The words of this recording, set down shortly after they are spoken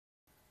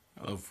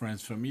Hello,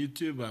 friends from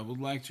YouTube. I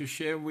would like to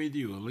share with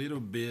you a little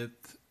bit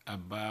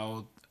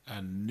about a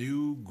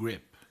new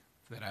grip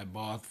that I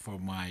bought for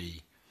my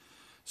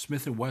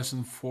Smith &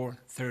 Wesson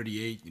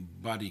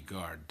 438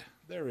 Bodyguard.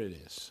 There it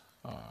is.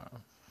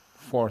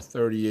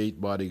 438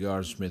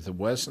 Bodyguard Smith &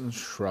 Wesson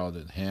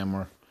shrouded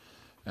hammer.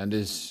 And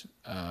this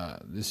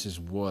is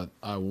what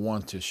I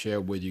want to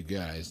share with you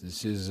guys.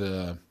 This is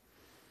a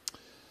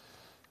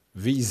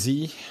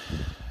VZ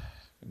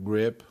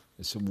grip.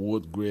 It's a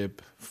wood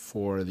grip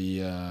for the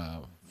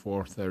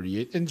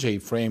 438 and J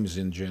frames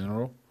in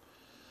general.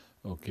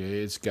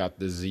 Okay, it's got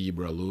the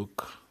zebra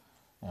look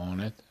on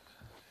it.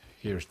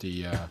 Here's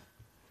the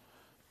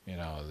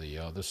the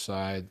other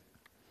side.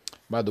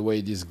 By the way,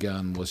 this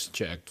gun was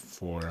checked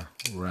for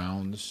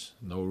rounds,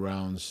 no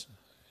rounds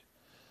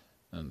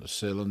on the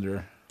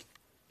cylinder.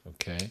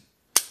 Okay,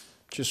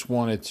 just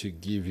wanted to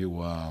give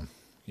you a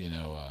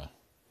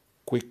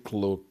quick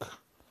look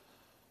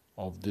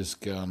of this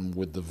gun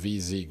with the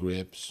VZ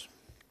grips.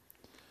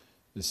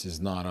 This is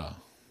not a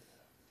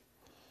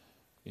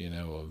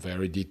a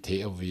very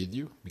detailed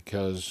video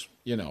because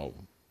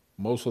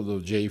most of the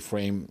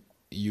J-frame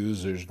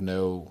users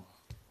know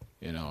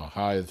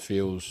how it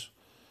feels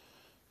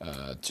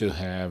to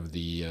have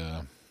the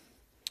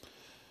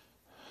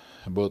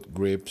both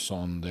grips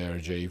on their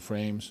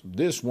J-frames.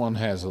 This one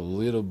has a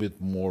little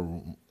bit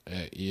more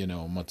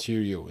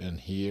material in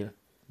here.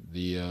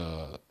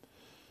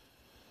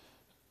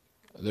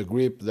 The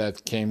grip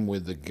that came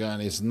with the gun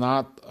is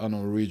not an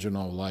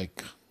original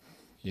like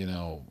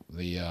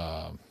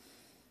the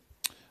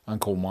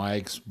Uncle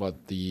Mike's,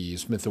 but the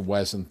Smith &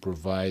 Wesson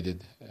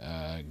provided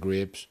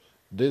grips.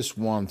 This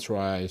one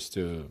tries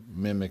to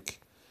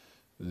mimic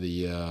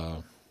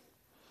the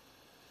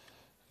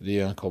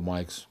Uncle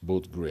Mike's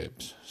boot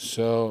grips.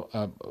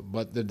 So,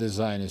 but the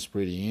design is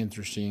pretty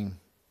interesting,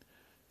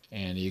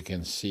 and you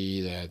can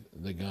see that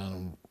the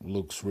gun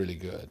looks really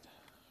good.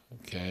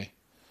 Okay,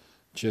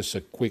 just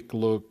a quick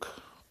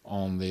look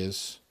on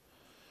this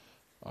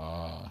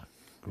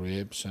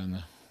grips,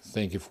 and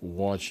thank you for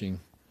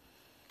watching.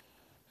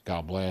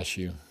 God bless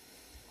you.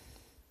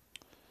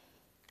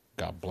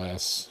 God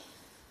bless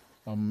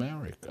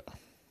America.